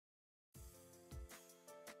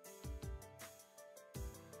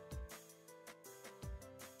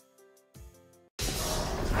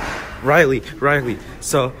Riley.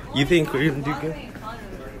 So you think we're gonna do good?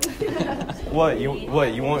 What? You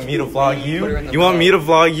want me to vlog you? You want me to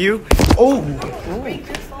vlog you? Oh.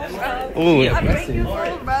 Yeah,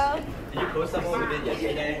 bro. Did you post that one we did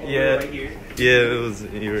yesterday? Yeah. Yeah, it was.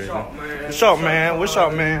 You already know. What's up, man? What's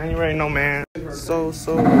up, man? You already know, man. So it's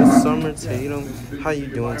Summer Tatum. How you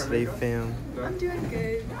doing today, fam? I'm doing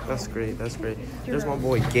good. That's great. There's my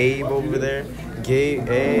boy Gabe over there. Gabe,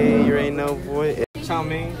 hey, you already know, boy. Chow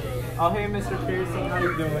Ming. Oh, hey, Mr. Pearson, how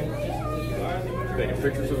you doing? Taking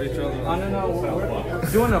pictures of each other. I don't know.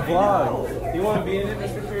 We're doing a vlog. You want to be in it,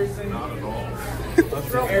 Mr. Pearson? Not at all.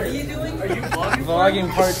 What are you doing? Are you vlogging? Vlogging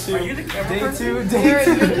part 2. Are you the camera Day person?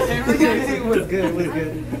 2. What's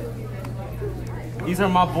good? These are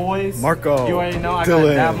my boys. Marco. You already know. I Dylan.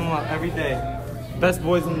 gotta dab them up every day. Best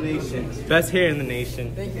boys in the nation. Best hair in the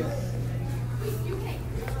nation. Thank you.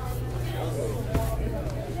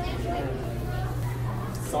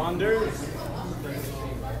 Saunders.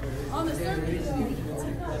 On the surface.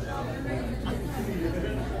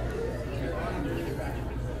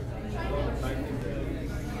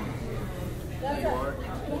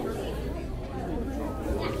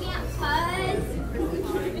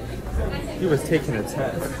 He was taking a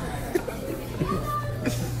test.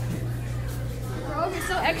 Bro, you're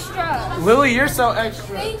so extra. Lily, you're so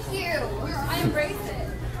extra. Thank you. I embrace it.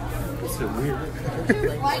 That's so weird.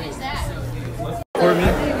 Why is that? For me?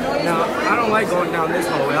 Now, I don't like going down this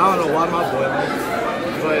hallway. I don't know why my boy likes it.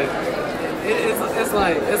 But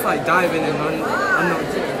it's like diving in unknown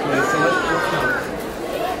territory. So let's go.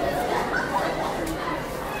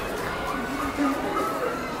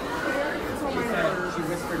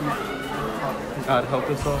 God help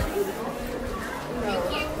us all. Thank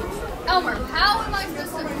you. Elmer, how am I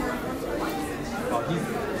supposed to... Oh, he's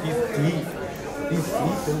deep. He's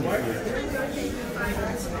deep in here.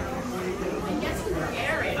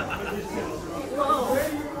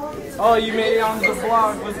 Oh, you made it on the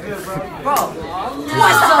vlog. What's good, bro?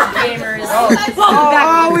 What's up, gamers?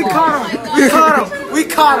 We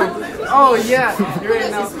caught him. Oh yeah. You already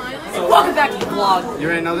know. Welcome back to the vlog. You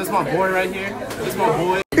already know. This is my boy right here. This is my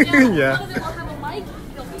boy. Yeah. One of them will have a mic.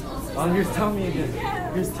 He'll be close. Oh, here's Tommy again.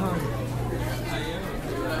 Here's Tommy.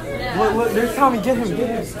 Look, there's Tommy. Get him.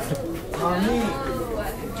 Tommy.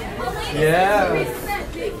 Yeah.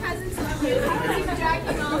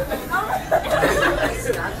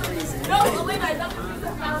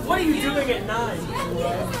 What are you doing at 9?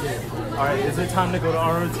 All right, is it time to go to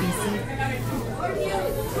ROTC?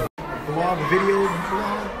 Vlog, video,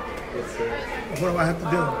 vlog. Yes, sir. What do I have to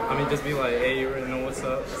do? I mean, just be like, hey, you already know what's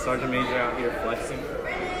up. Sergeant Major out here flexing.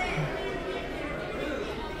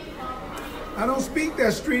 I don't speak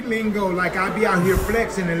that street lingo like I be out here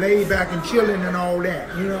flexing and laid back and chilling and all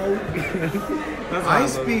that, you know? That's I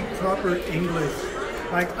awesome. speak proper English.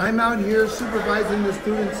 Like I'm out here supervising the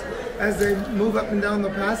students as they move up and down the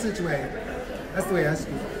passageway. That's the way I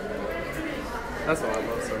speak. That's why I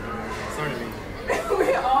love Sergeant Major. Sergeant Major.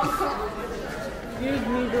 We all... Excuse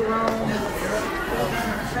me, Jerome.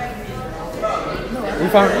 We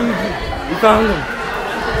found him.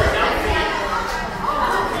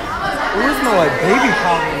 Where's my like baby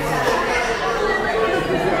powder?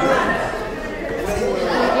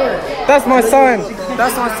 That's my son.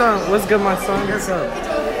 What's good, my son? What's up?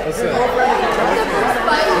 This is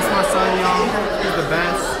my son, y'all. He's the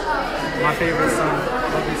best. My favorite son.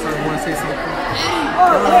 Love you, son. Want to say something?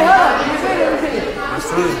 My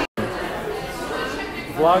son.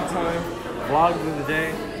 Vlog time. Vlog of the day.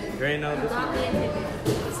 You already know this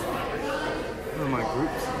one of my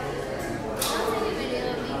groups.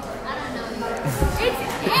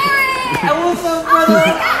 What's up, brother?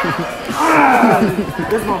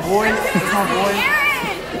 This is my boy.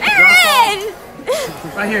 Aaron!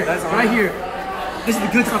 Right here. That's right here. This is the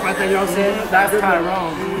good stuff right there, y'all see? That's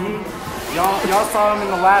Tyrone. Y'all saw him in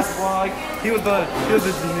the last vlog. He was the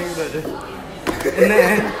nigga that and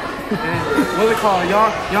then what's it called?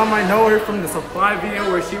 Y'all might know her from the supply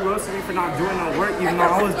video where she roasted me for not doing no work even though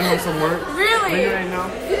I was doing some work. Really? You already know.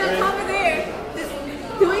 See that comment there? Just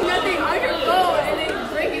doing nothing on your phone and then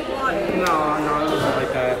drinking water. No, it wasn't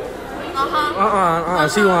like that.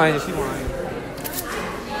 She lying.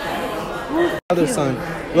 Other son.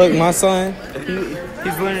 Look, my son,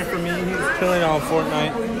 he's learning from me. He's killing it on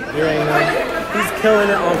Fortnite. You already know. He's killing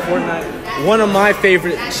it on Fortnite. One of my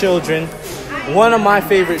favorite children.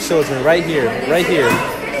 Right here.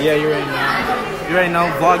 Yeah, you already know.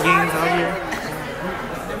 Vlog games out here.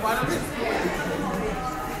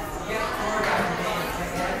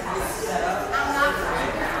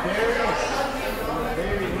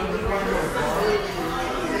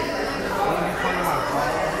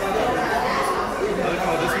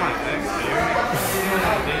 This is my ex.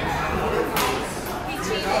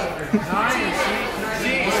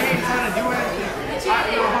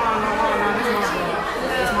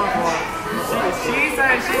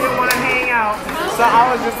 girlfriend. She didn't want to hang out. So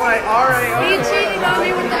I was just like, alright, He okay. cheated on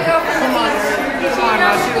me with the girl from the beach. He cheated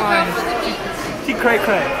on me with the girl from the beach. She cray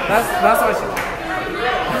cray. That's why she lied.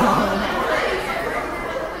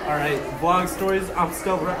 Alright, vlog stories. I'm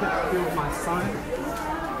still repping here with my son.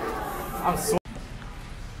 I'm so.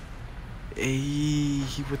 Hey,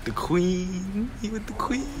 he with the queen. He with the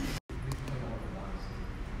queen.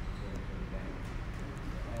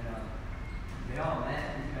 They all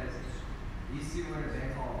met because these two were in a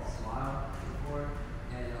band called Smile before,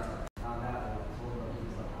 and on that one, told them he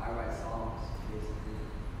was like, I write songs, basically,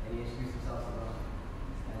 and he introduced himself to them,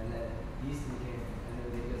 and then these two came, and then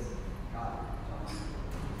they just got John.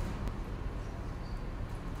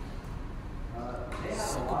 They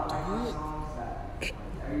have a lot of iconic songs that like,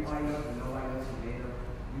 everybody knows and nobody knows who made them.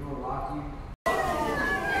 We Will Rock You.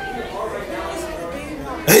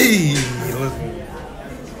 Hey!